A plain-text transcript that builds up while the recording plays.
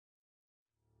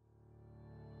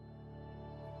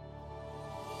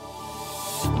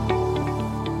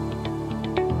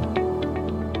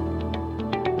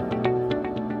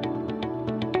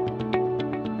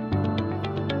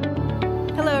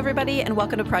everybody, and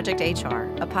welcome to Project HR,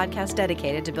 a podcast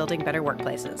dedicated to building better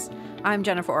workplaces. I'm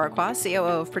Jennifer Oraqua,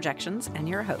 COO of Projections, and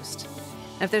your host.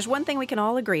 And if there's one thing we can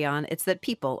all agree on, it's that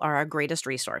people are our greatest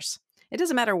resource. It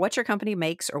doesn't matter what your company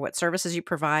makes or what services you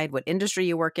provide, what industry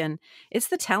you work in. It's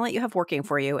the talent you have working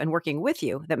for you and working with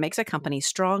you that makes a company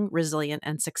strong, resilient,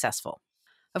 and successful.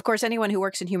 Of course, anyone who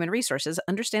works in human resources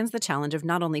understands the challenge of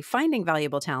not only finding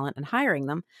valuable talent and hiring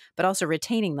them, but also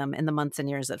retaining them in the months and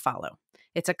years that follow.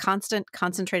 It's a constant,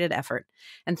 concentrated effort.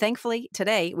 And thankfully,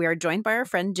 today, we are joined by our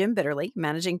friend Jim Bitterle,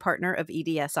 managing partner of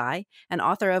EDSI and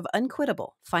author of Unquittable,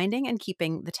 Finding and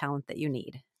Keeping the Talent That You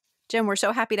Need. Jim, we're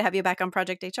so happy to have you back on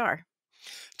Project HR.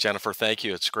 Jennifer, thank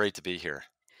you. It's great to be here.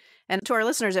 And to our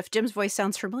listeners, if Jim's voice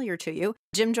sounds familiar to you,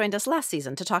 Jim joined us last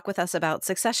season to talk with us about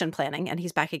succession planning, and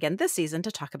he's back again this season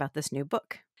to talk about this new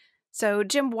book. So,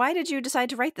 Jim, why did you decide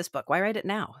to write this book? Why write it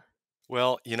now?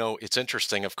 Well, it's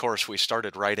interesting. Of course, we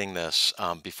started writing this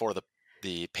before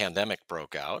the pandemic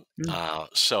broke out.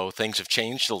 So things have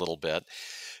changed a little bit.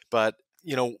 But,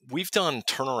 we've done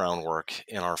turnaround work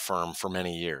in our firm for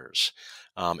many years.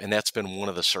 And that's been one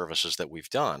of the services that we've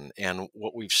done. And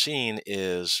what we've seen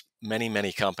is many,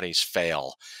 many companies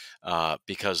fail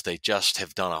because they just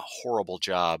have done a horrible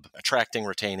job attracting,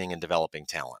 retaining, and developing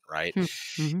talent, right?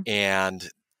 Mm-hmm. And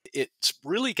it's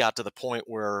really got to the point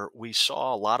where we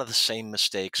saw a lot of the same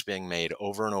mistakes being made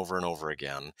over and over and over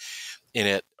again. And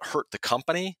it hurt the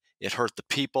company, it hurt the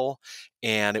people,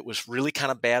 and it was really kind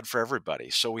of bad for everybody.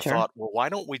 So we Sure. thought, well, why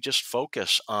don't we just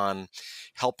focus on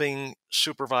helping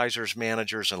supervisors,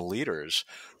 managers, and leaders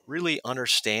really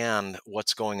understand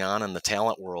what's going on in the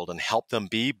talent world and help them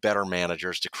be better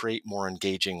managers to create more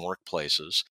engaging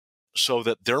workplaces, so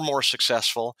that they're more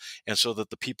successful and so that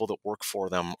the people that work for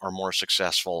them are more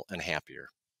successful and happier.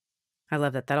 I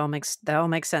love that. That all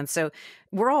makes sense. So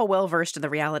we're all well versed in the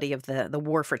reality of the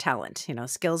war for talent,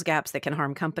 skills gaps that can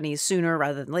harm companies sooner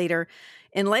rather than later.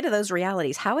 In light of those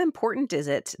realities, how important is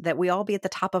it that we all be at the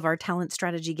top of our talent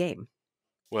strategy game?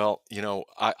 Well,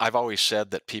 I've always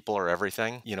said that people are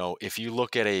everything. If you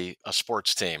look at a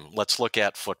sports team, let's look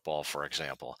at football, for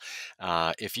example.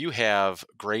 If you have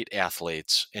great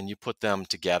athletes and you put them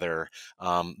together,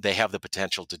 they have the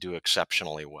potential to do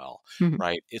exceptionally well, Mhm.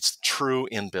 right? It's true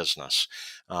in business.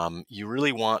 You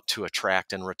really want to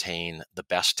attract and retain the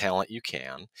best talent you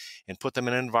can and put them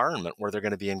in an environment where they're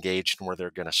going to be engaged and where they're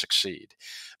going to succeed.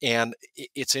 And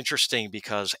it's interesting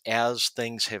because as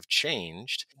things have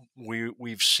changed,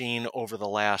 we've seen over the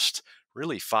last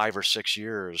really 5 or 6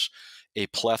 years a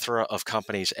plethora of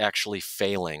companies actually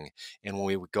failing. And when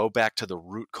we would go back to the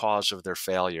root cause of their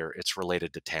failure, it's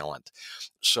related to talent.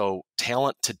 So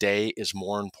talent today is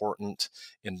more important,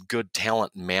 and good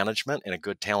talent management and a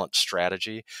good talent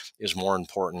strategy is more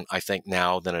important, I think,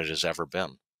 now than it has ever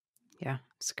been. Yeah,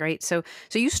 it's great. So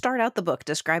you start out the book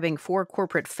describing 4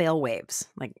 corporate fail waves,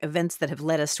 like events that have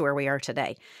led us to where we are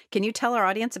today. Can you tell our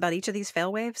audience about each of these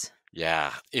fail waves?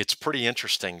 Yeah, it's pretty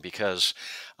interesting because,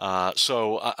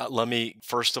 let me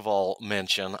first of all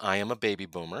mention I am a baby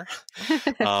boomer.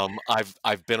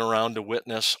 I've been around to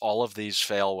witness all of these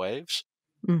fail waves.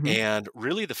 Hmm. And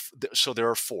really, so there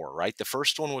are 4, right? The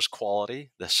first one was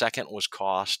quality, the second was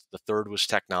cost, the third was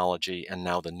technology, and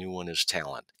now the new one is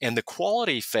talent. And the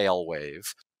quality fail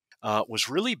wave was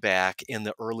really back in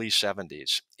the early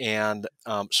 70s. And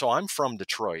so I'm from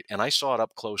Detroit, and I saw it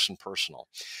up close and personal.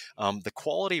 The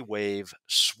quality wave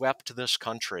swept this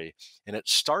country, and it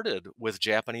started with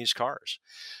Japanese cars.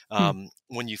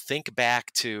 When you think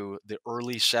back to the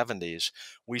early 70s,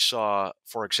 we saw,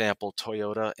 for example,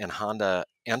 Toyota and Honda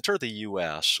enter the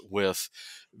U.S. with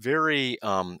very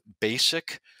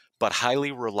basic but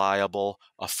highly reliable,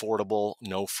 affordable,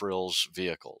 no frills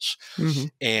vehicles. Hmm.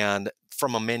 And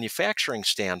from a manufacturing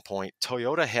standpoint,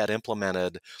 Toyota had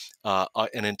implemented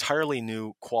an entirely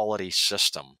new quality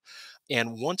system.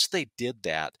 And once they did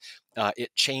that,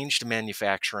 it changed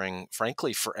manufacturing,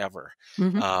 frankly, forever.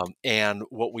 Hmm. And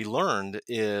what we learned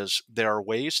is there are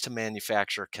ways to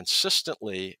manufacture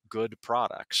consistently good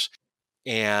products.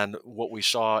 And what we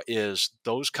saw is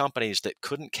those companies that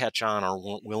couldn't catch on or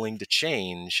weren't willing to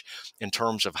change in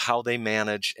terms of how they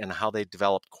manage and how they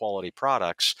developed quality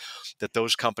products, that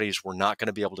those companies were not going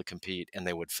to be able to compete and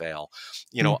they would fail.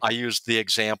 I used the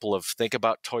example of think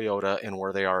about Toyota and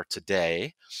where they are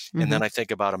today, and Hmm. then I think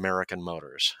about American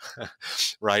Motors,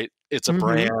 right? It's a Hmm.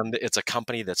 brand, it's a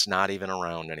company that's not even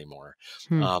around anymore.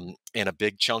 Hmm. And a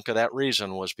big chunk of that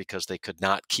reason was because they could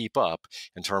not keep up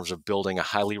in terms of building a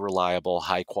highly reliable,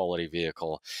 high quality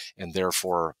vehicle, and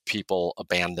therefore people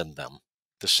abandoned them.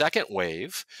 The second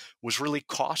wave was really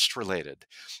cost related.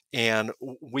 And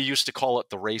we used to call it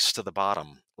the race to the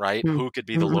bottom, right? Mm. Who could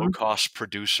be the low Mhm. cost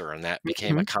producer? And that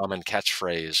became a Mhm. common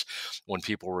catchphrase when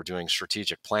people were doing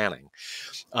strategic planning.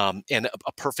 And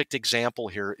a perfect example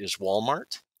here is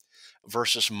Walmart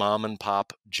versus mom and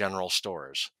pop general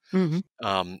stores. Mhm.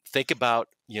 Think about,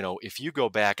 if you go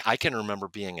back, I can remember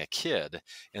being a kid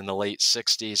in the late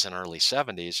 60s and early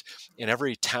 70s. In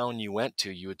every town you went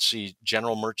to, you would see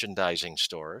general merchandising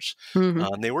stores. Mhm.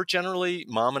 They were generally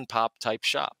mom and pop type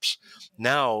shops.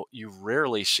 Now you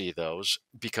rarely see those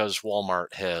because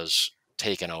Walmart has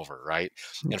taken over, right?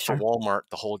 And for Sure. Walmart,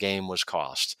 the whole game was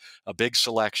cost, a big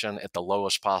selection at the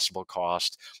lowest possible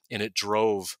cost, and it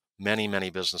drove many, many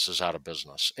businesses out of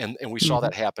business. And we saw Mhm.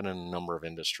 that happen in a number of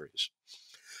industries.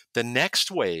 The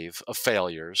next wave of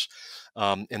failures,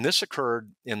 and this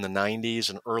occurred in the 90s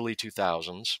and early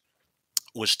 2000s,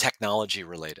 was technology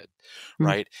related,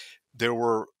 Mm. right? There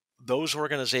were those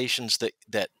organizations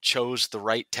that chose the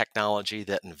right technology,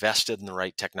 that invested in the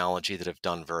right technology, that have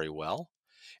done very well.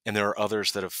 And there are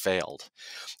others that have failed.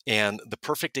 And the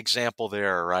perfect example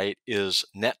there, right, is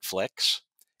Netflix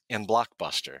and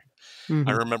Blockbuster.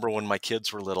 I Mhm. remember when my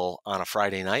kids were little, on a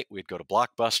Friday night, we'd go to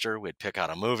Blockbuster, we'd pick out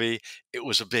a movie. It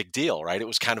was a big deal, right? It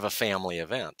was kind of a family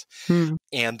event. Mhm.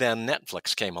 And then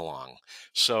Netflix came along.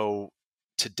 So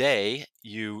today,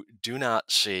 you do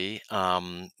not see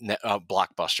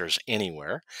blockbusters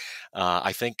anywhere.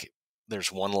 I think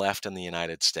there's one left in the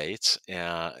United States,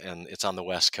 and it's on the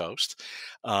West Coast.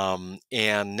 And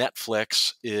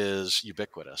Netflix is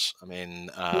ubiquitous. I mean,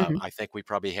 Mhm. I think we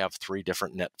probably have 3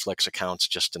 different Netflix accounts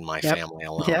just in my Yep. family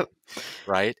alone, Yep.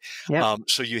 right? Yep.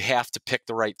 So you have to pick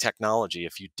the right technology.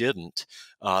 If you didn't,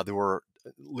 there were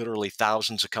literally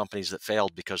thousands of companies that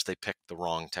failed because they picked the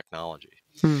wrong technology.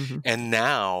 Mhm. And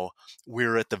now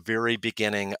we're at the very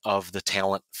beginning of the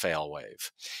talent fail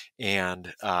wave.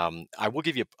 And I will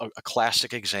give you a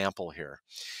classic example here.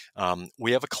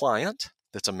 We have a client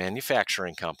that's a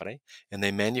manufacturing company, and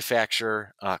they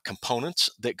manufacture components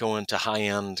that go into high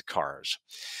end cars.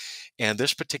 And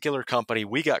this particular company,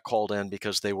 we got called in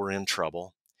because they were in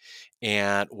trouble.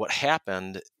 And what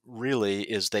happened really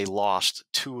is they lost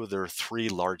 2 of their 3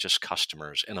 largest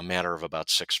customers in a matter of about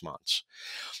 6 months.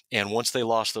 And once they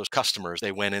lost those customers,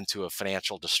 they went into a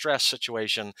financial distress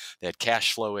situation. They had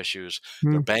cash flow issues.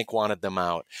 Their Mm. bank wanted them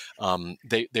out.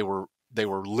 They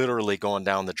were literally going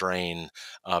down the drain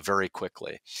very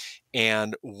quickly.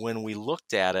 And when we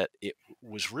looked at it, it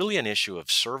was really an issue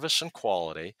of service and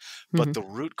quality. But Mhm. the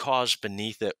root cause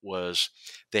beneath it was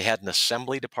they had an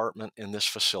assembly department in this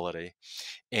facility.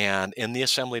 And in the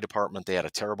assembly department, they had a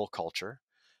terrible culture.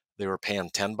 They were paying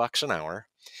 $10 an hour.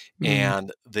 Mm.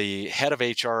 And the head of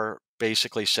HR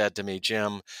basically said to me,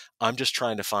 Jim, I'm just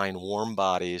trying to find warm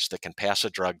bodies that can pass a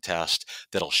drug test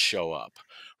that'll show up.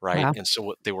 Right. Wow. And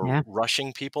so they were Yeah.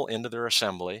 rushing people into their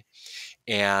assembly,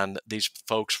 and these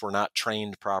folks were not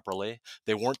trained properly.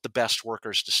 They weren't the best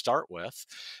workers to start with.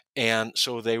 And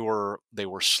so they were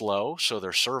slow. So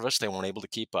their service, they weren't able to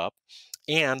keep up.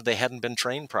 And they hadn't been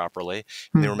trained properly,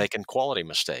 and they were Mhm. making quality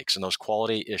mistakes. And those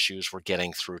quality issues were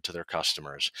getting through to their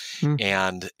customers. Mm.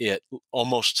 And it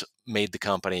almost made the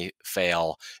company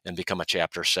fail and become a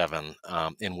Chapter 7,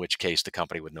 in which case the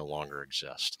company would no longer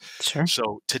exist. Sure.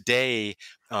 So today,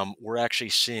 we're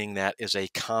actually seeing that as a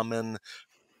common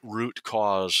root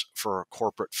cause for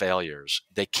corporate failures.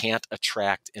 They can't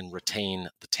attract and retain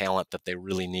the talent that they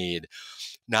really need,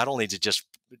 not only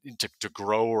to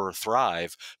grow or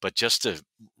thrive, but just to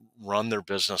run their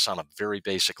business on a very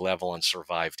basic level and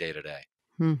survive day to day.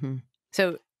 Mhm.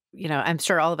 So, I'm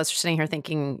sure all of us are sitting here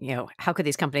thinking, how could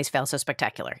these companies fail so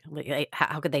spectacular?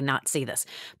 How could they not see this?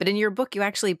 But in your book, you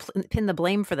actually pin the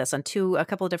blame for this on a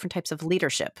couple of different types of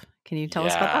leadership. Can you tell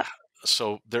us about Yeah. that?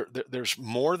 So there's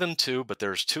more than 2, but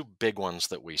there's 2 big ones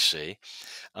that we see.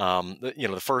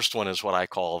 The first one is what I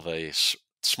call the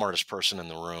smartest person in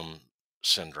the room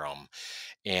syndrome.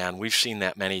 And we've seen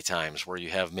that many times, where you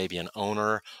have maybe an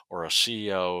owner or a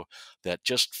CEO that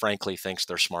just frankly thinks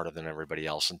they're smarter than everybody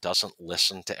else and doesn't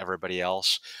listen to everybody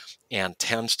else, and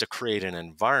tends to create an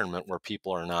environment where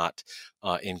people are not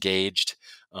engaged,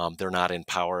 they're not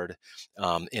empowered,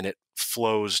 and it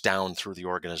flows down through the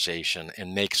organization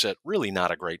and makes it really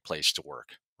not a great place to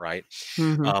work, right?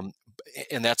 Mhm. Um,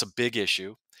 and that's a big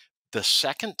issue. The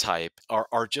second type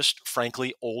are just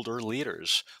frankly older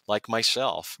leaders like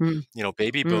myself, Mm.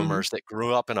 baby Mhm. boomers that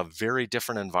grew up in a very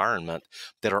different environment,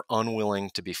 that are unwilling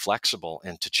to be flexible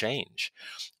and to change,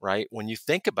 right? When you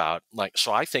think about,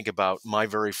 so I think about my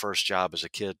very first job as a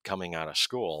kid coming out of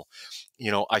school.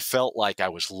 I felt like I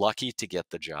was lucky to get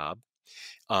the job.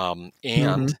 And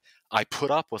Mhm. I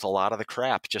put up with a lot of the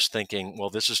crap just thinking, well,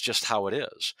 this is just how it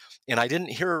is. And I didn't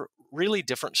hear really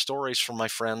different stories from my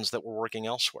friends that were working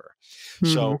elsewhere. Mhm.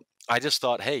 So I just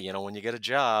thought, hey, when you get a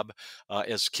job,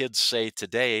 as kids say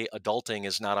today, adulting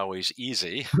is not always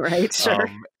easy. Right, sure.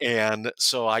 And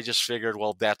so I just figured,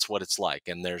 well, that's what it's like.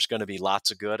 And there's going to be lots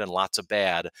of good and lots of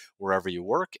bad wherever you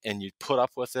work. And you put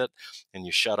up with it and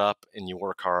you shut up and you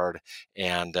work hard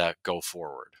and go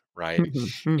forward. Right.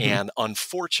 Mhm, mhm, And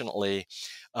unfortunately,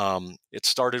 it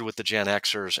started with the Gen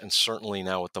Xers and certainly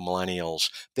now with the millennials.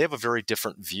 They have a very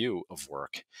different view of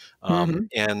work. mhm,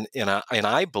 And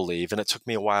I believe, and it took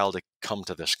me a while to come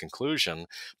to this conclusion,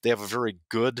 they have a very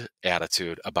good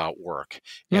attitude about work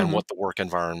and mhm, what the work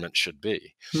environment should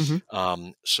be. mhm,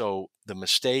 So the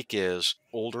mistake is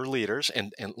older leaders,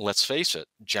 and let's face it,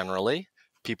 generally,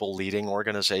 people leading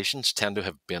organizations tend to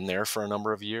have been there for a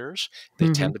number of years. They mhm,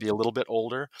 tend to be a little bit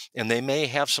older, and they may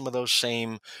have some of those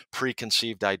same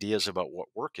preconceived ideas about what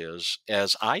work is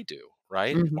as I do,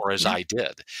 right? mhm. Or as Yeah. I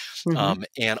did. Mhm,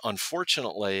 And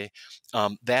unfortunately,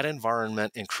 that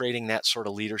environment and creating that sort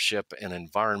of leadership and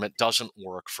environment doesn't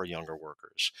work for younger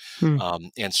workers. mm,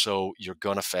 And so you're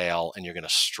going to fail and you're going to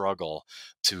struggle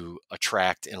to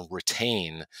attract and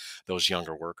retain those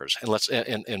younger workers. And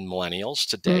millennials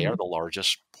today are mhm. the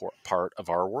largest part of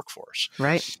our workforce.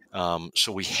 Right.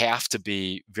 So we have to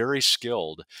be very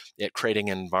skilled at creating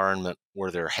an environment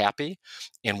where they're happy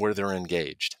and where they're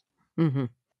engaged. Mhm.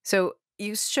 So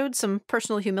you showed some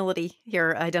personal humility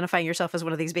here, identifying yourself as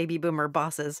one of these baby boomer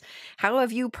bosses. How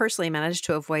have you personally managed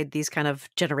to avoid these kind of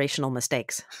generational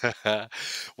mistakes?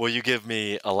 Well, you give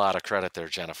me a lot of credit there,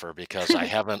 Jennifer, because I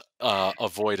haven't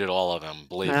avoided all of them,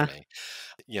 believe Uh, me.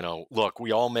 Look,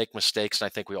 we all make mistakes, and I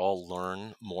think we all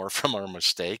learn more from our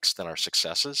mistakes than our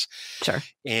successes. sure.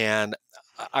 And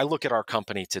I look at our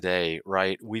company today,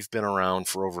 right? We've been around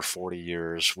for over 40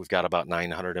 years. We've got about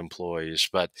 900 employees,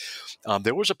 but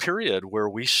there was a period where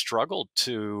we struggled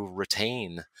to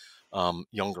retain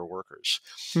younger workers.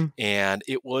 Mm, And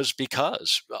it was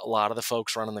because a lot of the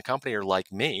folks running the company are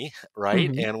like me, right?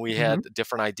 mhm, And we mhm, had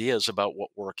different ideas about what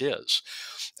work is,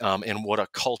 and what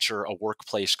a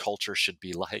workplace culture should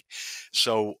be like.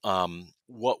 So,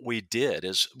 what we did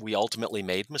is we ultimately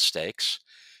made mistakes.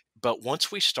 But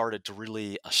once we started to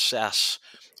really assess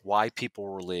why people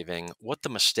were leaving, what the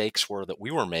mistakes were that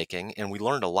we were making, and we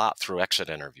learned a lot through exit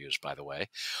interviews, by the way,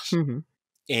 mhm,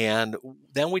 and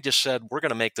then we just said, we're going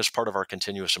to make this part of our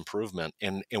continuous improvement,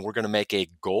 and we're going to make a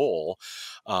goal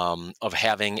of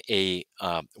having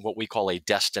what we call a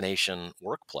destination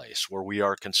workplace, where we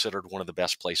are considered one of the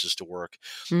best places to work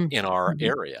mm, in our mhm.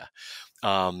 area.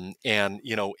 And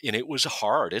it was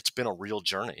hard. It's been a real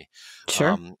journey.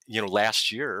 Sure.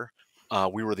 Last year,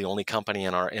 we were the only company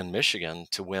in Michigan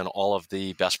to win all of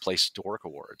the Best Place to Work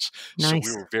awards. So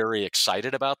we Nice. were very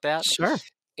excited about that. Sure.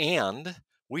 And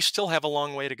we still have a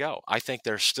long way to go. I think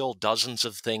there's still dozens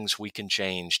of things we can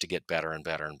change to get better and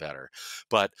better and better.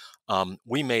 But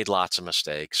we made lots of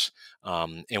mistakes,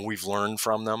 and we've learned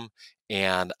from them.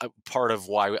 And part of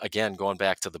why, again, going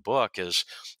back to the book, is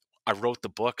I wrote the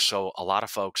book so a lot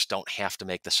of folks don't have to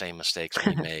make the same mistakes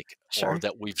we make or Sure.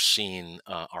 that we've seen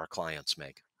our clients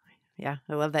make. Yeah,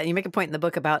 I love that. You make a point in the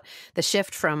book about the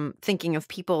shift from thinking of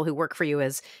people who work for you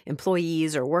as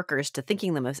employees or workers to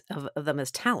thinking them of them as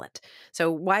talent.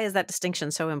 So why is that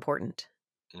distinction so important?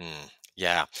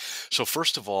 Yeah. So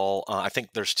first of all, I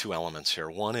think there's two elements here.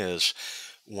 One is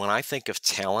when I think of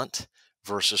talent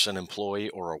versus an employee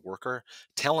or a worker,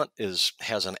 talent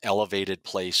has an elevated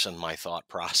place in my thought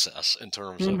process in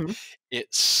terms of Mhm.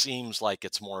 it seems like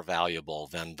it's more valuable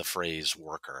than the phrase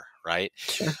worker, right?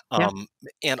 Sure. Yeah. Um,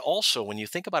 and also, when you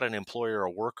think about an employer or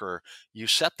a worker, you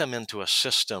set them into a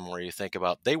system where you think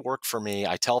about they work for me,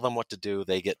 I tell them what to do,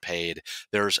 they get paid.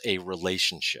 There's a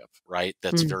relationship, right?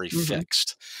 That's Mm, very mhm,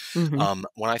 fixed. mhm,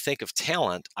 When I think of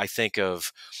talent, I think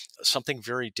of something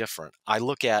very different. I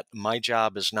look at my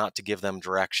job is not to give them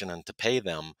direction and to pay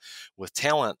them. With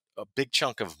talent, a big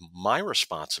chunk of my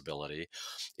responsibility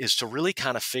is to really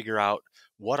kind of figure out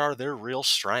what are their real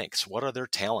strengths, what are their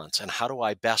talents, and how do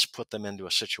I best put them into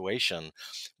a situation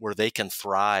where they can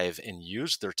thrive and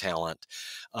use their talent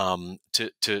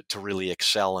to really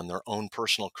excel in their own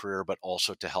personal career, but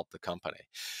also to help the company.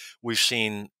 We've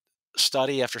seen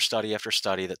study after study after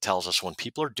study that tells us when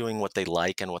people are doing what they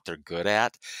like and what they're good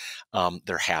at,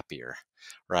 they're happier,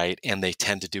 right? And they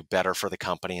tend to do better for the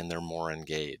company and they're more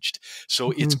engaged.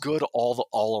 So it's mhm. good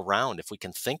all around if we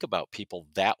can think about people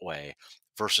that way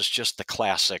versus just the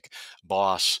classic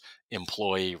boss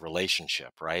employee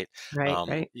relationship, right? Right,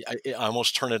 right. I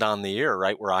almost turn it on the ear,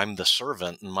 right? Where I'm the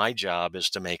servant, and my job is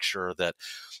to make sure that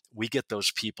we get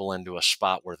those people into a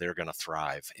spot where they're going to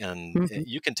thrive. And Mhm,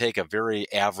 you can take a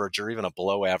very average or even a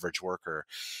below average worker,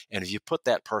 and if you put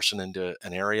that person into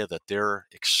an area that they're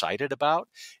excited about,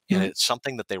 and mhm. it's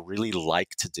something that they really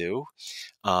like to do,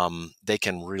 they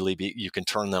can really be, you can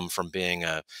turn them from being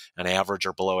an average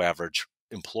or below average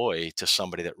employee to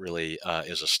somebody that really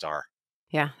is a star.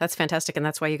 Yeah, that's fantastic, and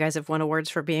that's why you guys have won awards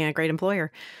for being a great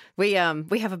employer. We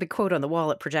have a big quote on the wall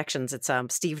at Projections. It's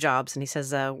Steve Jobs, and he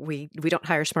says, "We don't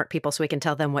hire smart people so we can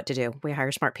tell them what to do. We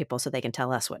hire smart people so they can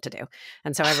tell us what to do."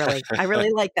 And so I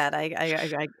really like that.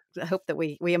 I hope that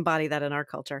we embody that in our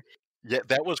culture. Yeah,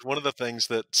 that was one of the things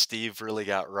that Steve really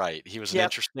got right. He was an Yep.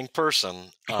 interesting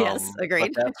person, Yes, but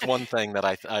agreed. that's one thing that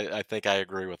I think I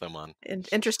agree with him on.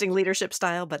 Interesting leadership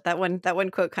style, but that one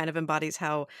quote kind of embodies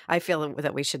how I feel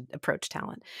that we should approach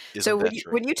talent. So Isn't that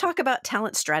true? when you talk about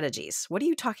talent strategies, what are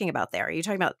you talking about there? Are you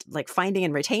talking about like finding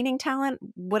and retaining talent?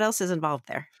 What else is involved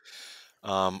there?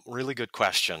 Really good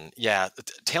question. Yeah,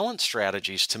 talent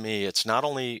strategies to me, it's not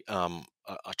only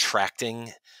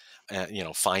attracting,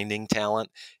 finding talent,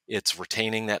 it's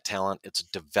retaining that talent, it's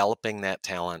developing that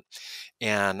talent.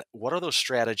 And what are those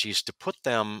strategies to put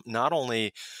them not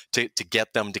only to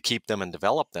get them, to keep them and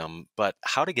develop them, but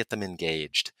how to get them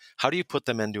engaged? How do you put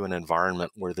them into an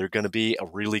environment where they're going to be a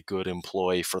really good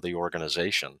employee for the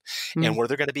organization and Mm, where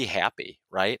they're going to be happy,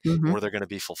 right? And mhm, where they're going to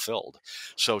be fulfilled.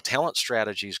 So talent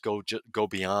strategies go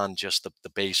beyond just the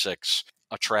basics: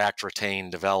 attract, retain,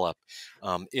 develop.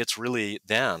 It's really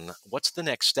then what's the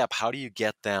next step? How do you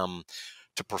get them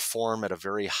to perform at a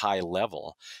very high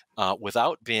level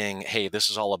without being, hey, this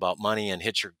is all about money and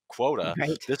hit your quota.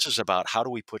 right. This is about how do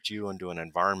we put you into an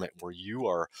environment where you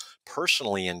are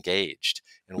personally engaged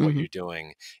in what Mhm, you're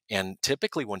doing. And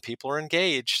typically, when people are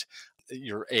engaged,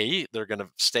 they're going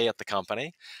to stay at the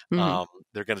company. mhm.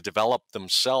 They're going to develop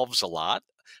themselves a lot.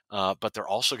 But they're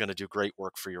also going to do great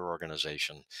work for your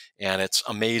organization. And it's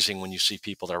amazing when you see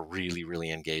people that are really,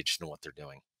 really engaged in what they're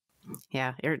doing.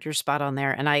 Yeah, you're spot on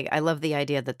there, and I love the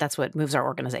idea that that's what moves our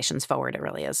organizations forward. It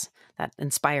really is that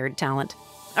inspired talent.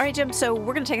 All right, Jim. So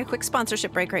we're going to take a quick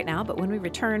sponsorship break right now, but when we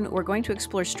return, we're going to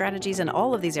explore strategies in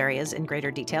all of these areas in greater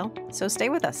detail. So stay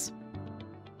with us.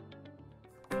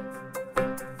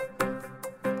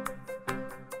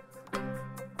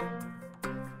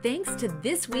 Thanks to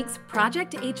this week's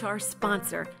Project HR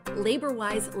sponsor,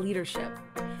 LaborWise Leadership.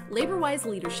 LaborWise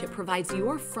Leadership provides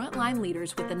your frontline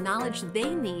leaders with the knowledge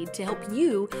they need to help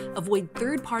you avoid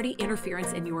third-party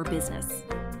interference in your business.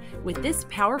 With this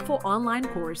powerful online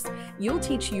course, you'll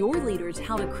teach your leaders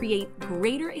how to create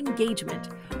greater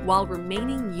engagement while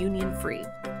remaining union-free.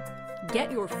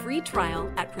 Get your free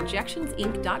trial at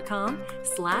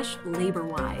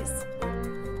projectionsinc.com/laborwise.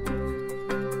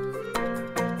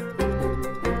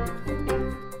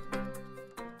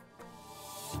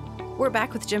 We're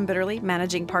back with Jim Bitterle,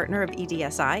 managing partner of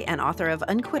EDSI and author of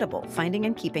Unquittable: Finding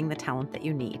and Keeping the Talent That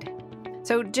You Need.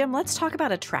 So, Jim, let's talk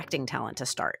about attracting talent to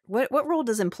start. What role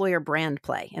does employer brand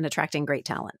play in attracting great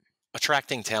talent?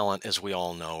 Attracting talent, as we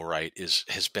all know, right, is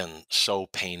has been so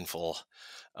painful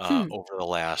Hmm. over the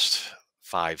last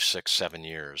 5, 6, 7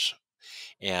 years.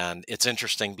 And it's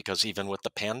interesting because even with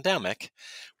the pandemic,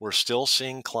 we're still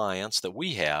seeing clients that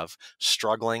we have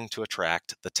struggling to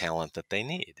attract the talent that they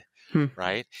need. Hmm.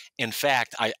 Right. In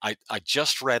fact, I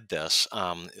just read this,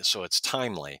 so it's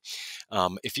timely.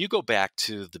 If you go back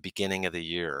to the beginning of the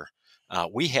year,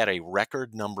 we had a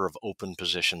record number of open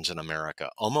positions in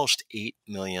America, almost 8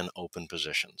 million open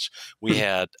positions. We Hmm.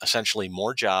 had essentially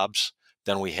more jobs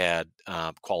than we had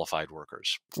qualified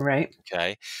workers. Right.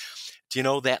 Okay. Do you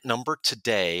know that number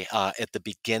today, at the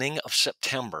beginning of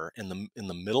September, in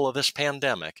the middle of this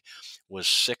pandemic, was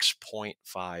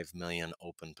 6.5 million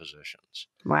open positions?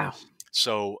 Wow.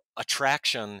 So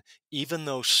attraction, even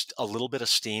though a little bit of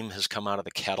steam has come out of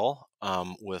the kettle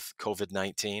with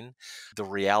COVID-19, the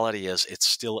reality is it's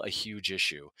still a huge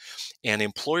issue. And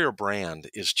employer brand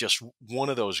is just one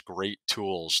of those great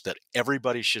tools that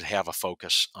everybody should have a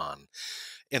focus on.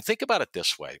 And think about it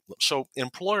this way. So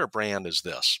employer brand is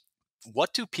this.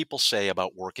 What do people say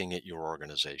about working at your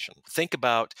organization? Think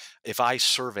about if I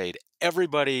surveyed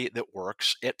everybody that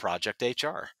works at Project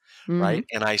HR. Mm-hmm. right?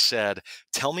 And I said,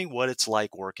 tell me what it's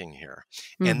like working here.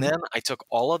 And Mm-hmm. then I took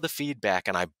all of the feedback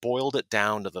and I boiled it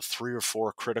down to the 3 or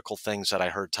 4 critical things that I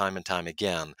heard time and time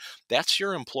again. That's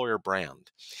your employer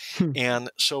brand. And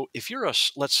so if you're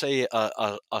let's say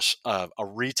a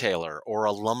retailer or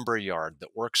a lumber yard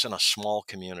that works in a small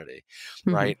community,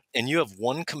 Mm-hmm. right? And you have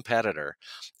one competitor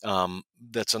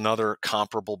that's another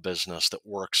comparable business that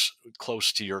works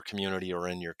close to your community or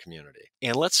in your community.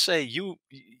 And let's say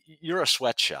you're a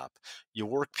sweatshop. You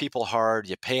work people hard,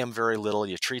 you pay them very little,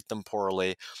 you treat them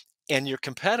poorly, and your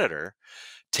competitor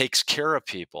takes care of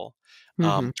people,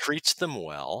 Mm-hmm. treats them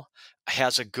well,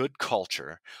 has a good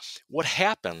culture. What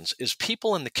happens is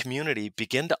people in the community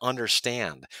begin to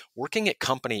understand working at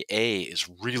company A is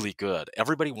really good.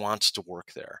 Everybody wants to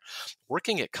work there.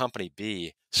 Working at company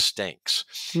B stinks.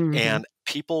 Mm-hmm. And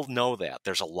people know that.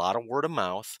 There's a lot of word of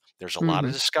mouth. There's a lot Mm-hmm.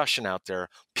 of discussion out there.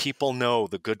 People know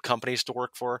the good companies to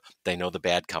work for. They know the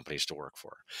bad companies to work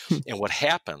for. And what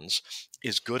happens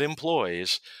is good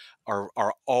employees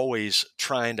are always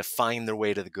trying to find their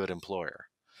way to the good employer.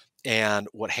 And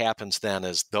what happens then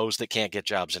is those that can't get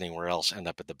jobs anywhere else end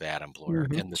up at the bad employer.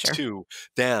 Mm-hmm. And the Sure. two,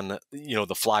 then,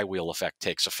 the flywheel effect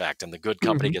takes effect and the good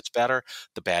company Mm-hmm. gets better,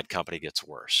 the bad company gets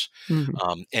worse.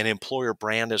 Mm-hmm. And employer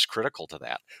brand is critical to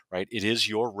that, right? It is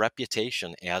your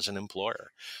reputation as an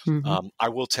employer. Mm-hmm. I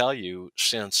will tell you,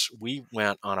 since we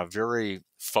went on a very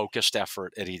focused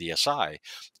effort at EDSI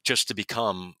just to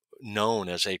become known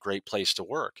as a great place to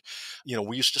work,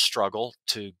 we used to struggle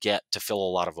to get to fill a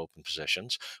lot of open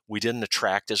positions. We didn't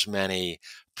attract as many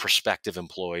prospective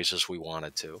employees as we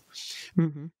wanted to.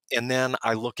 Mm-hmm. And then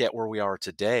I look at where we are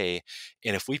today,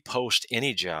 and if we post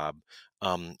any job,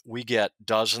 we get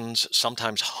dozens,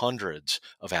 sometimes hundreds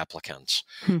of applicants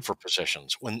for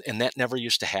positions, and that never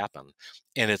used to happen.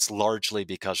 And it's largely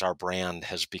because our brand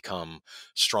has become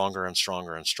stronger and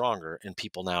stronger and stronger, and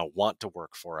people now want to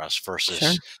work for us Sure.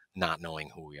 versus not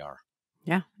knowing who we are.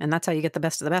 Yeah. And that's how you get the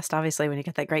best of the best, obviously, when you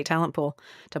get that great talent pool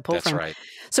to pull That's from. right.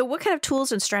 So, what kind of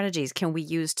tools and strategies can we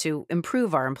use to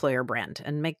improve our employer brand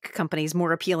and make companies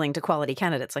more appealing to quality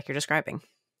candidates like you're describing?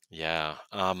 Yeah.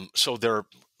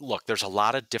 There's a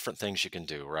lot of different things you can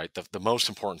do, right? The most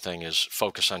important thing is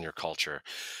focus on your culture.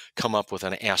 Come up with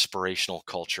an aspirational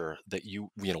culture that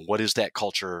what is that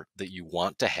culture that you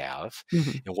want to have?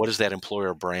 Mm-hmm. And what is that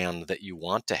employer brand that you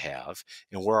want to have?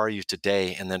 And where are you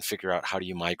today? And then figure out how do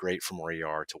you migrate from where you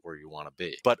are to where you want to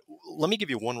be. But let me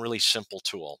give you one really simple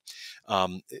tool.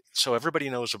 So everybody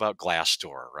knows about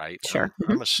Glassdoor, right? Sure.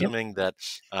 Mm-hmm. I'm Yep. assuming that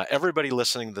everybody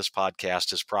listening to this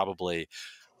podcast has probably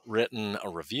written a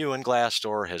review in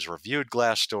Glassdoor, has reviewed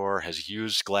Glassdoor, has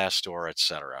used Glassdoor,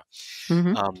 etc.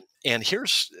 Mm-hmm. And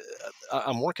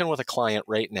I'm working with a client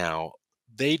right now.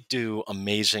 They do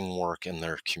amazing work in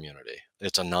their community.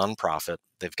 It's a nonprofit.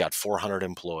 They've got 400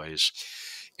 employees,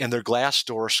 and their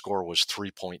Glassdoor score was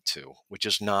 3.2, which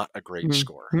is not a great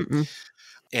score. Mm-hmm.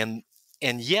 And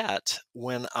and yet,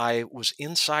 when I was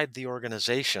inside the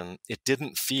organization, it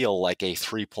didn't feel like a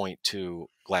 3.2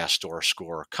 Glassdoor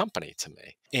score company to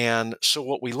me. And so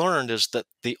what we learned is that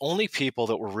the only people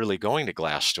that were really going to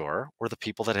Glassdoor were the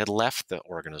people that had left the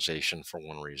organization for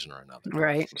one reason or another.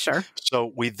 Right. Sure.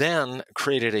 So we then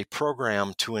created a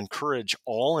program to encourage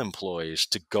all employees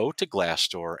to go to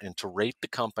Glassdoor and to rate the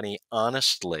company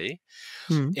honestly.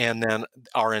 Mm-hmm. And then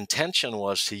our intention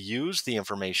was to use the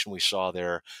information we saw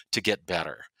there to get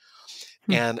better.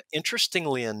 And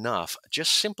interestingly enough,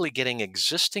 just simply getting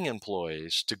existing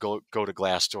employees to go to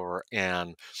Glassdoor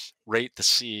and rate the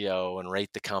CEO and rate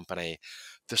the company,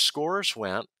 the scores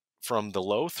went from the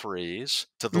low threes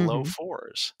to the low Mm-hmm.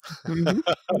 fours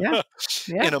Mm-hmm. Yeah.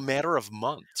 Yeah. in a matter of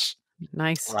months.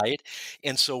 Nice. Right.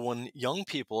 And so when young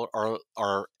people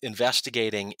are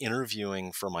investigating,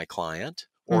 interviewing for my client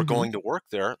or Mm-hmm. going to work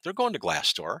there, they're going to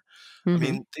Glassdoor. I Mm-hmm.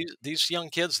 mean, these young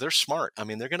kids, they're smart. I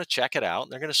mean, they're going to check it out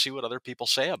and they're going to see what other people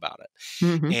say about it.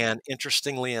 Mm-hmm. And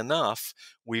interestingly enough,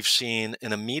 we've seen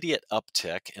an immediate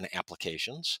uptick in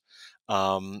applications.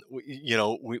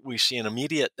 We see an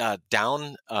immediate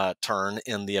turn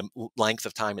in the length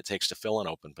of time it takes to fill an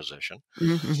open position.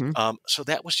 Mm-hmm. So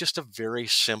that was just a very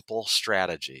simple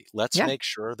strategy. Let's Yeah. make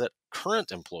sure that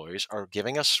current employees are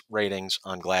giving us ratings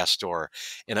on Glassdoor,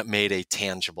 and it made a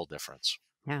tangible difference.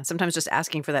 Yeah. Sometimes just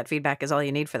asking for that feedback is all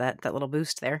you need for that little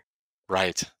boost there.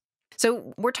 Right.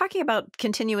 So we're talking about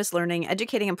continuous learning,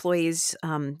 educating employees,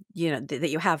 that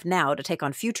you have now to take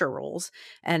on future roles.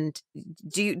 And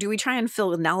do we try and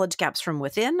fill knowledge gaps from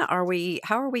within? How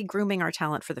are we grooming our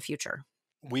talent for the future?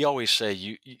 we always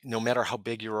say no matter how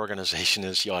big your organization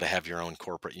is, you ought to have your own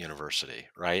corporate university,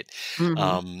 right? Hmm.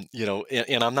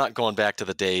 And I'm not going back to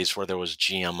the days where there was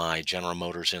GMI, General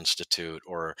Motors Institute,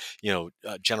 or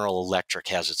General Electric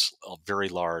has its very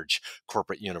large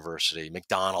corporate university,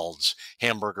 McDonald's,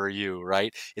 Hamburger U,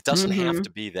 right? It doesn't have Hmm. to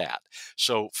be that.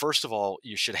 So first of all,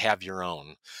 you should have your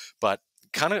own, but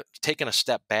kind of taking a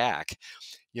step back,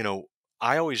 you know,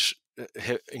 I always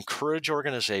encourage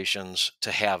organizations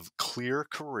to have clear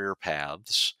career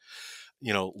paths,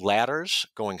 ladders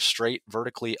going straight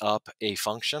vertically up a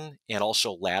function, and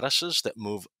also lattices that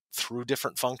move through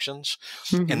different functions,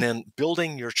 Hmm. and then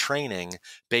building your training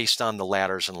based on the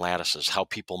ladders and lattices, how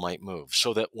people might move,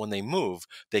 so that when they move,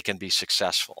 they can be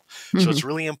successful. So Hmm. it's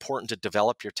really important to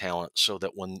develop your talent so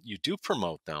that when you do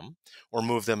promote them or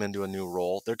move them into a new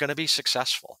role, they're going to be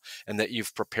successful and that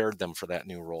you've prepared them for that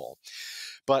new role.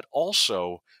 But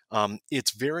also,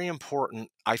 it's very important,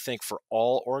 I think, for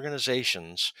all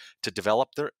organizations to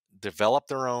develop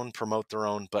their own, promote their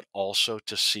own, but also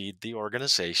to seed the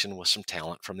organization with some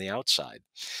talent from the outside.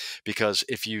 Because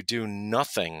if you do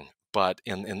nothing but,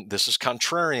 and this is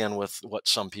contrarian with what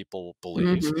some people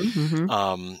believe, Hmm. Hmm.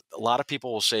 a lot of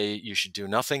people will say you should do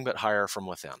nothing but hire from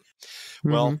within. Hmm.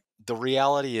 Well, the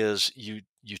reality is you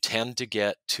tend to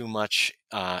get too much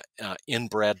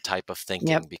inbred type of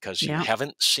Yep. thinking because you Yep.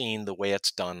 haven't seen the way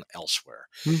it's done elsewhere,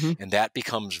 Hmm. and that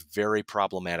becomes very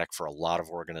problematic for a lot of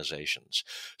organizations.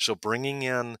 So bringing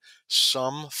in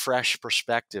some fresh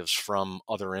perspectives from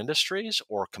other industries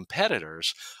or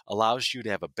competitors allows you to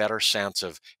have a better sense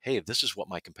of, hey, this is what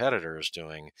my competitor is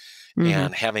doing, Hmm.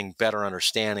 and having better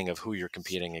understanding of who you're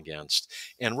competing against,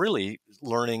 and really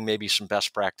learning maybe some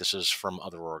best practices from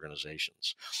other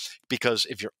organizations. Because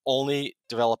if you're only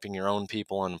developing your own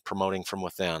people and promoting from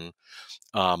within,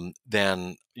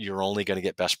 then you're only going to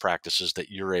get best practices that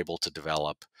you're able to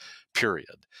develop,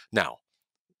 period. Now,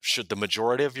 should the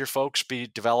majority of your folks be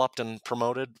developed and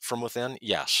promoted from within?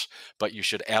 Yes, but you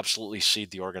should absolutely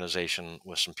seed the organization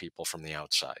with some people from the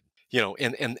outside.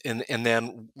 And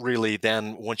then really,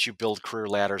 then once you build career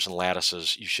ladders and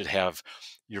lattices, you should have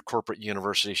your corporate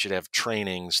university should have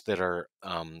trainings that are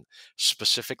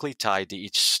specifically tied to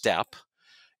each step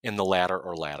in the ladder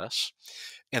or lattice.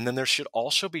 And then there should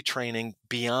also be training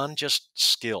beyond just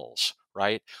skills,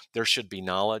 right? There should be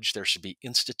knowledge, there should be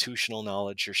institutional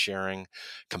knowledge you're sharing,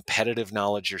 competitive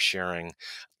knowledge you're sharing,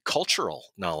 cultural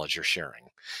knowledge you're sharing.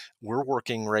 We're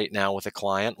working right now with a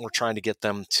client. We're trying to get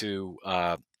them to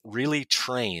really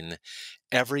train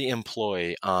every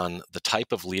employee on the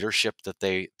type of leadership that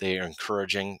they are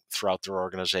encouraging throughout their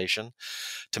organization,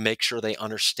 to make sure they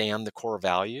understand the core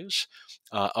values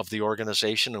of the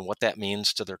organization and what that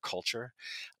means to their culture.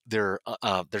 They're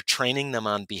training them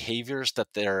on behaviors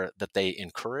that they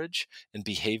encourage and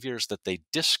behaviors that they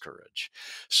discourage.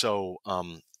 So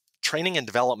training and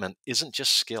development isn't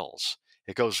just skills.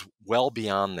 It goes well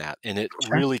beyond that, and it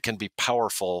Sure. really can be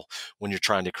powerful when you're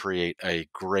trying to create a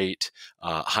great,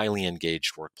 highly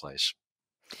engaged workplace.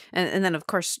 And then, of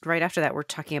course, right after that, we're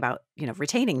talking about,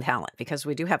 retaining talent because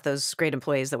we do have those great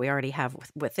employees that we already have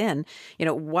within.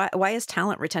 Why is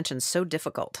talent retention so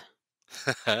difficult?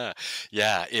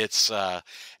 Yeah,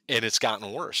 and it's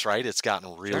gotten worse, right? It's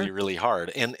gotten really, Sure. really hard.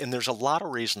 And there's a lot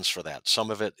of reasons for that. Some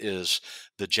of it is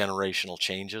the generational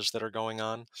changes that are going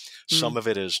on. Mm, Some of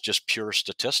it is just pure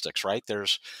statistics, right?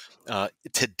 There's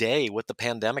today with the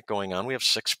pandemic going on, we have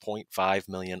 6.5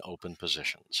 million open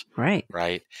positions, right.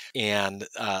 right? And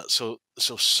so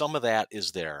some of that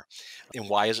is there. And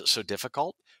why is it so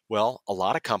difficult? Well, a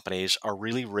lot of companies are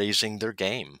really raising their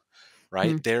game,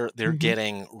 right? Mm, They're hmm.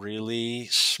 getting really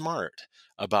smart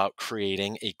about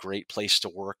creating a great place to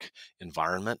work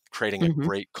environment, creating a Hmm.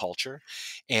 great culture.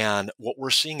 And what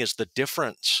we're seeing is the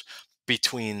difference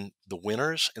between the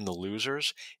winners and the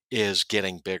losers is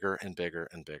getting bigger and bigger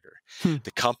and bigger. Hmm.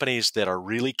 The companies that are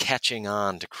really catching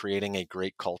on to creating a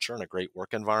great culture and a great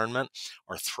work environment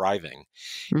are thriving.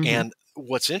 Hmm. And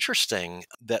what's interesting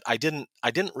that I didn't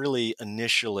really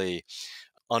initially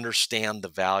understand the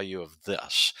value of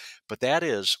this. But that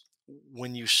is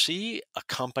when you see a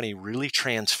company really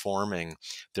transforming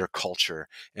their culture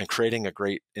and creating a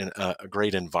great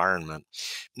environment,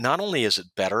 not only is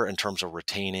it better in terms of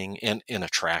retaining and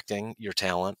attracting your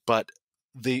talent, but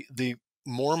the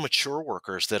more mature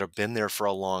workers that have been there for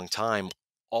a long time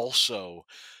also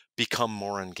become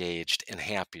more engaged and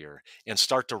happier and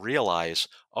start to realize,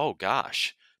 oh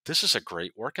gosh, this is a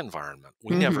great work environment.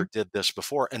 We Hmm. never did this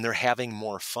before, and they're having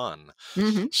more fun.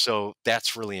 Hmm. So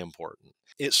that's really important.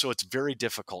 So it's very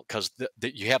difficult because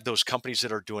you have those companies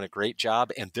that are doing a great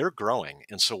job and they're growing.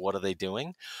 And so what are they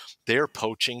doing? They're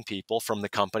poaching people from the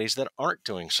companies that aren't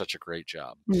doing such a great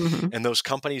job. Hmm. And those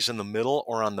companies in the middle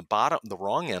or on the bottom, the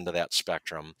wrong end of that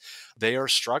spectrum, they are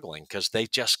struggling because they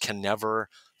just can never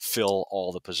fill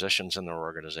all the positions in their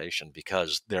organization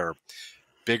because they're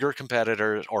bigger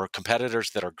competitors or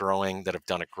competitors that are growing that have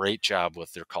done a great job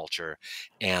with their culture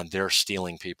and they're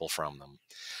stealing people from them.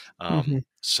 Hmm.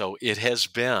 So it has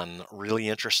been really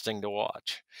interesting to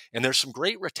watch, and there's some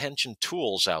great retention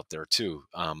tools out there too.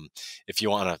 If you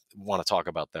want to talk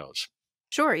about those.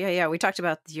 Sure. Yeah. Yeah. We talked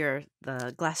about the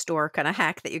Glassdoor kind of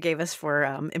hack that you gave us for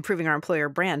improving our employer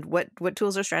brand. What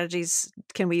tools or strategies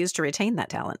can we use to retain that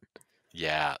talent?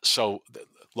 Yeah. So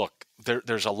look,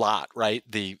 there's a lot, right?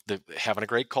 The having a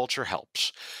great culture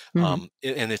helps, Hmm.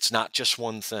 and it's not just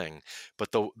one thing.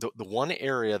 But the one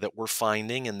area that we're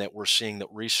finding and that we're seeing that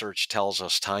research tells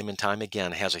us time and time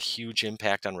again has a huge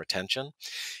impact on retention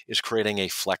is creating a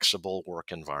flexible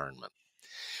work environment.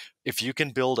 If you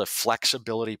can build a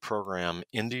flexibility program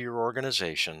into your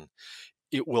organization,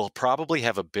 it will probably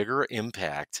have a bigger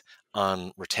impact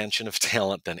on retention of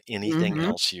talent than anything Hmm.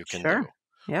 else you can do, Sure.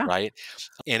 Yeah. right?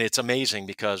 And it's amazing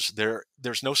because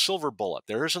there's no silver bullet.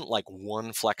 There isn't like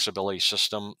one flexibility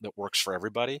system that works for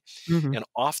everybody. Hmm. And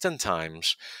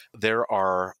oftentimes there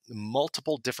are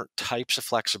multiple different types of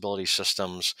flexibility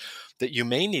systems that you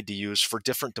may need to use for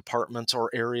different departments or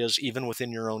areas even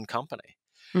within your own company,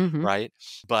 Hmm. right?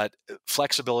 But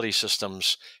flexibility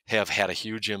systems have had a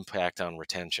huge impact on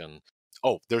retention.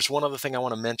 Oh, there's one other thing I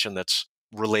want to mention that's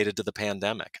related to the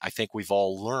pandemic. I think we've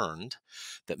all learned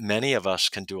that many of us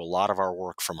can do a lot of our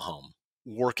work from home.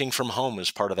 Working from home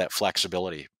is part of that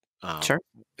flexibility Sure.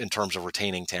 in terms of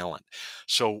retaining talent.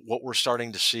 So, what we're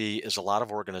starting to see is a lot of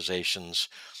organizations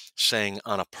saying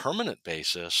on a permanent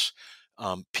basis,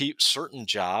 certain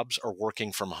jobs are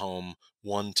working from home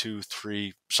 1, 2,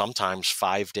 3, sometimes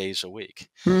 5 days a week,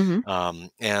 Hmm.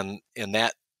 and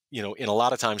that in a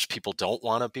lot of times people don't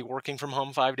want to be working from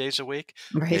home 5 days a week.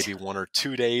 Right. Maybe 1 or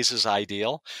 2 days is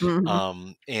ideal,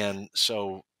 Hmm. and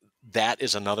so that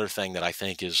is another thing that I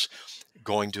think is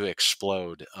going to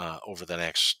explode over the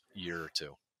next year or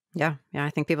two. Yeah. Yeah. I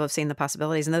think people have seen the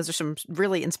possibilities, and those are some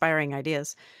really inspiring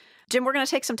ideas. Jim, we're going to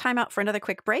take some time out for another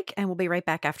quick break, and we'll be right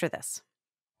back after this.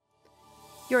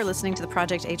 You're listening to the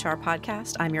Project HR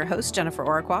podcast. I'm your host, Jennifer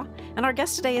Oraqua, and our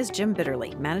guest today is Jim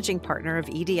Bitterle, managing partner of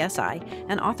EDSI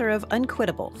and author of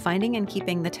Unquittable: Finding and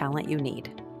Keeping the Talent You Need.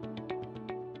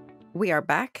 We are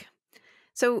back.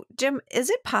 So, Jim, is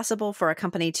it possible for a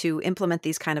company to implement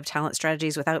these kind of talent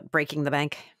strategies without breaking the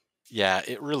bank? Yeah,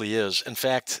 it really is. In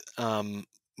fact,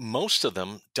 most of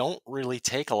them don't really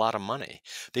take a lot of money.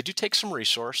 They do take some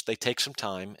resource, they take some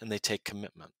time, and they take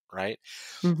commitment, right?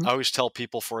 Hmm. I always tell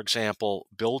people, for example,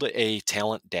 build a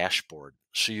talent dashboard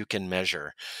so you can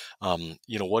measure,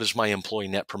 what is my employee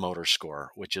net promoter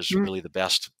score, which is Hmm. really the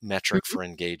best metric for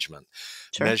engagement.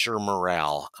 Sure. Measure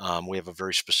morale. We have a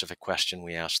very specific question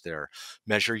we ask there.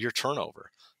 Measure your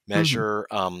turnover. Hmm. Measure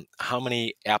how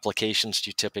many applications do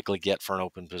you typically get for an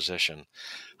open position?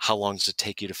 How long does it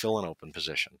take you to fill an open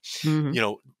position? Hmm.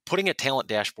 Putting a talent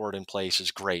dashboard in place is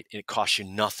great. It costs you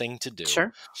nothing to do,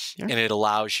 Sure. Sure. and it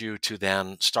allows you to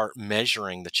then start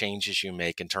measuring the changes you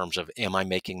make in terms of, am I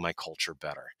making my culture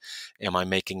better? Am I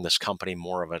making this company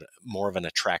more of an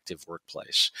attractive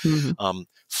workplace? Hmm.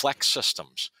 Flex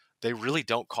systems, they really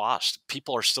don't cost.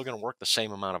 People are still going to work the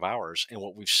same amount of hours. And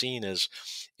what we've seen is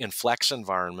in flex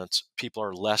environments, people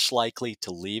are less likely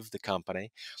to leave the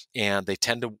company, and they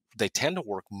tend to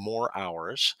work more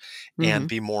hours and Hmm.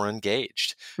 be more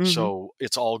engaged. Hmm. So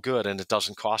it's all good and it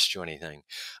doesn't cost you anything.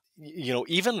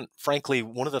 Even frankly,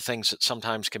 one of the things that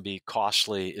sometimes can be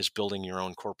costly is building your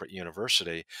own corporate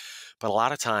university. But a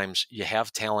lot of times you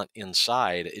have talent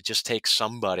inside. It just takes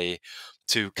somebody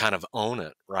to kind of own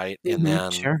it, right? And Hmm.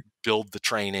 then Sure. build the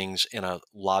trainings in a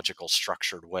logical,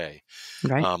 structured way.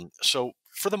 Right. So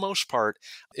for the most part,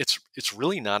 it's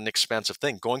really not an expensive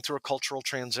thing. Going through a cultural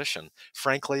transition,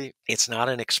 frankly, it's not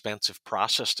an expensive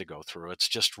process to go through. It's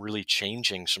just really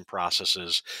changing some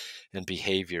processes and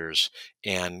behaviors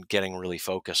and getting really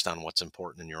focused on what's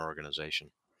important in your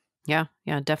organization. Yeah.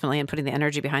 Yeah. Definitely. And putting the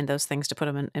energy behind those things to put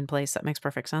them in place. That makes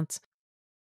perfect sense.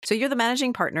 So you're the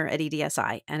managing partner at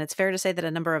EDSI, and it's fair to say that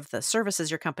a number of the services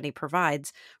your company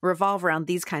provides revolve around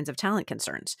these kinds of talent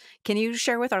concerns. Can you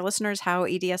share with our listeners how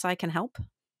EDSI can help?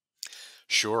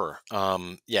 Sure.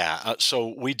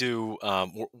 So we do,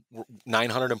 we're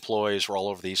 900 employees. We're all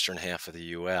over the eastern half of the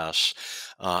U.S.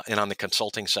 And on the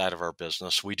consulting side of our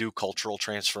business, we do cultural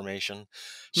transformation,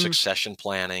 Mm. succession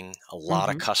planning, a lot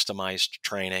of Hmm. customized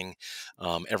training,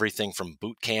 everything from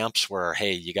boot camps where,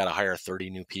 hey, you got to hire 30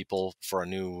 new people for a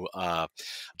new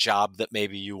job that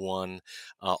maybe you won,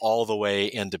 all the way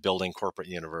into building corporate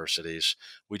universities.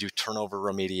 We do turnover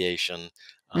remediation.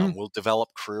 Mm. We'll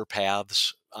develop career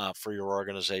paths for your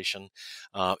organization,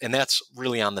 and that's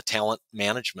really on the talent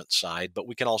management side. But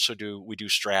we do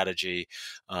strategy,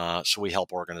 so we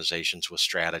help organizations with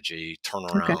strategy, Okay.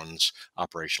 turnarounds,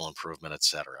 operational improvement, et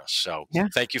cetera. So Yeah.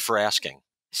 thank you for asking.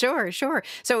 Sure, sure.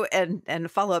 So, and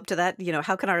follow up to that,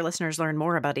 how can our listeners learn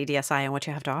more about EDSI and what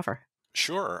you have to offer?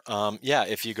 Sure.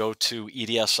 If you go to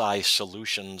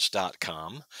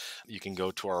EDSIsolutions.com, you can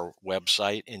go to our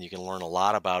website and you can learn a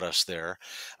lot about us there.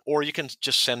 Or you can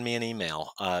just send me an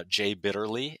email,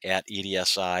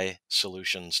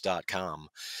 jbitterle@EDSIsolutions.com.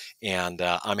 And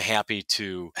I'm happy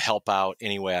to help out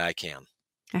any way I can.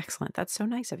 Excellent. That's so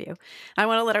nice of you. I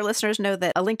want to let our listeners know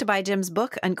that a link to buy Jim's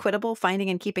book, Unquittable: Finding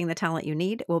and Keeping the Talent You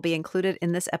Need, will be included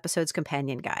in this episode's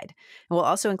companion guide. And we'll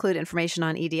also include information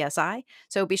on EDSI,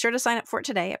 so be sure to sign up for it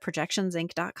today at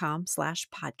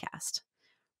projectionsinc.com/podcast.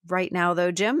 Right now,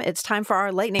 though, Jim, it's time for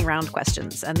our lightning round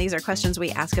questions. And these are questions we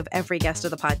ask of every guest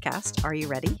of the podcast. Are you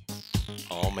ready?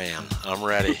 Oh, man, I'm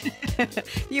ready.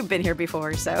 You've been here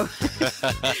before, so.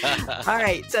 All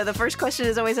right. So the first question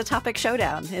is always a topic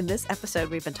showdown. In this episode,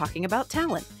 we've been talking about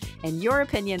talent. In your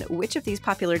opinion, which of these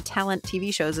popular talent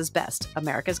TV shows is best?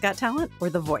 America's Got Talent or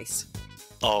The Voice?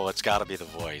 Oh, it's got to be The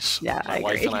Voice. Yeah, My I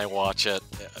wife agree. and I watch it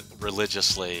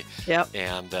religiously, Yep.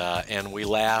 and we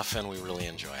laugh and we really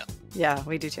enjoy it. Yeah,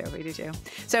 we do too. We do too.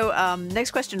 So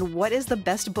next question. What is the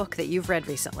best book that you've read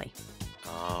recently?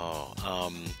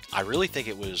 I really think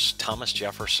it was Thomas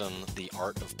Jefferson, The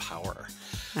Art of Power.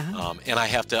 Uh-huh. And I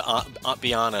have to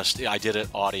be honest, I did an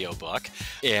audiobook.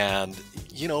 And,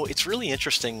 it's really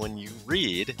interesting when you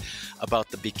read about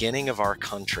the beginning of our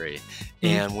country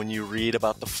and when you read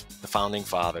about the founding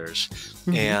fathers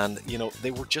and,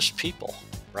 they were just people,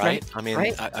 right? I mean,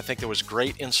 right. I think there was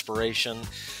great inspiration.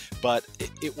 But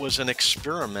it was an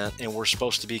experiment, and we're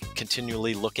supposed to be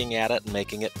continually looking at it and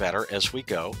making it better as we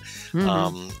go.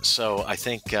 So I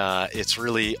think it's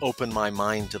really opened my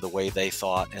mind to the way they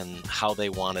thought and how they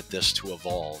wanted this to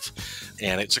evolve.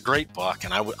 And it's a great book,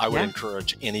 and I would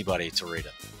encourage anybody to read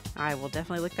it. I will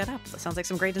definitely look that up. That sounds like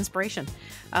some great inspiration.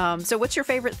 So what's your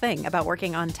favorite thing about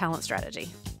working on talent strategy?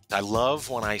 I love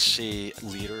when I see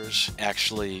leaders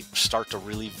actually start to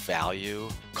really value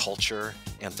culture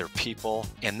and their people.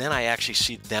 And then I actually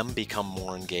see them become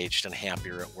more engaged and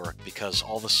happier at work because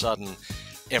all of a sudden,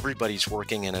 everybody's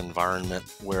working in an environment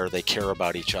where they care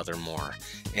about each other more.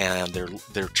 And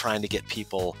they're trying to get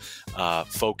people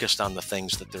focused on the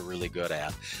things that they're really good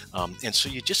at. And so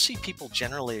you just see people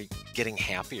generally getting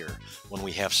happier when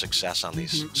we have success on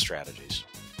these strategies.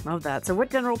 Love that. So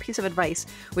what general piece of advice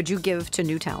would you give to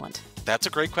new talent? That's a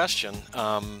great question.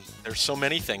 There's so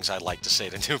many things I'd like to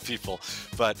say to new people,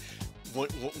 but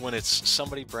when it's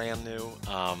somebody brand new,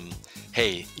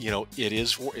 hey,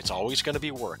 it's always going to be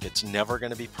work. It's never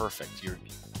going to be perfect.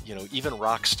 Even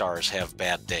rock stars have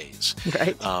bad days.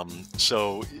 Right.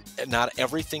 So not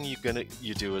everything you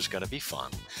do is going to be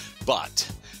fun,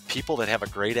 but people that have a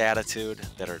great attitude,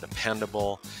 that are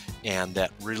dependable, and that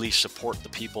really support the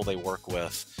people they work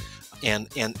with, and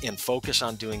focus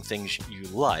on doing things you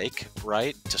like,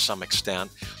 right, to some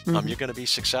extent, you're going to be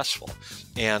successful.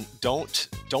 And don't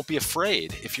be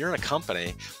afraid. If you're in a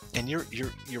company and you're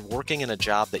working in a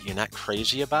job that you're not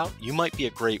crazy about, you might be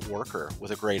a great worker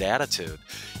with a great attitude.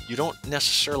 You don't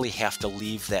necessarily have to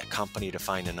leave that company to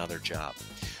find another job.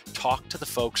 Talk to the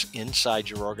folks inside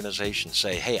your organization.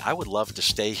 Say, hey, I would love to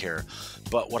stay here,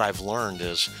 but what I've learned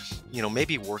is,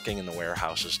 maybe working in the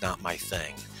warehouse is not my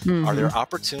thing. Are there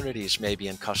opportunities maybe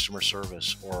in customer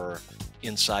service or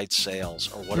inside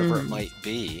sales or whatever it might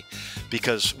be?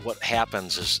 Because what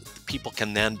happens is people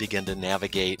can then begin to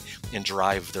navigate and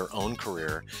drive their own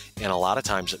career. And a lot of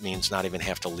times it means not even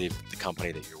have to leave the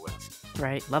company that you're with.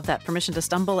 Right. Love that. Permission to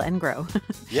stumble and grow.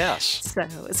 Yes.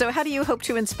 So how do you hope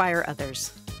to inspire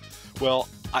others? Well,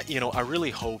 I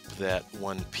really hope that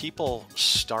when people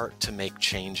start to make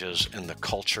changes in the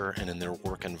culture and in their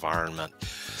work environment,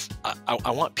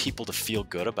 I want people to feel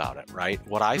good about it, right?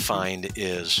 What I find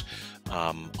is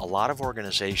a lot of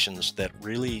organizations that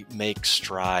really make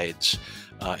strides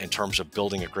in terms of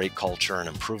building a great culture and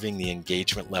improving the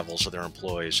engagement levels of their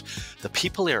employees, the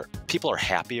people are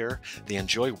happier. They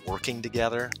enjoy working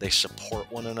together. They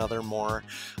support one another more.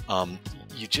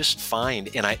 You just find,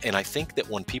 and I think that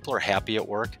when people are happy at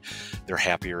work, they're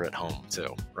happier at home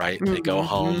too, right? They go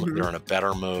home, they're in a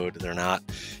better mood. They're not,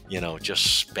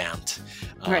 just spent.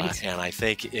 Right. And I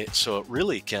think so it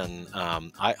really can,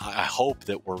 I hope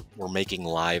that we're making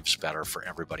lives better for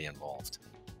everybody involved.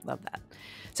 Love that.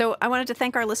 So I wanted to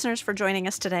thank our listeners for joining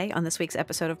us today on this week's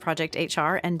episode of Project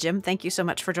HR. And Jim, thank you so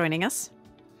much for joining us.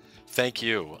 Thank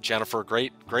you, Jennifer.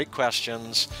 Great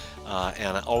questions.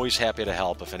 And I'm always happy to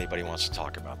help if anybody wants to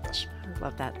talk about this.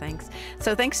 Love that. Thanks.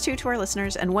 So thanks to our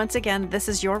listeners. And once again, this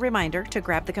is your reminder to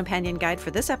grab the companion guide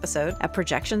for this episode at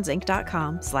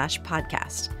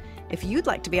projectionsinc.com/podcast. If you'd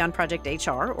like to be on Project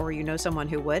HR or you know someone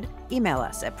who would, email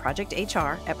us at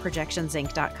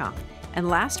projecthr@projectionsinc.com. And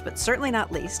last but certainly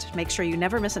not least, make sure you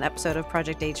never miss an episode of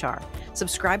Project HR.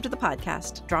 Subscribe to the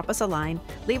podcast, drop us a line,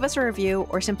 leave us a review,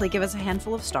 or simply give us a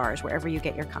handful of stars wherever you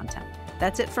get your content.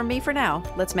 That's it from me for now.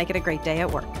 Let's make it a great day at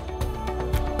work.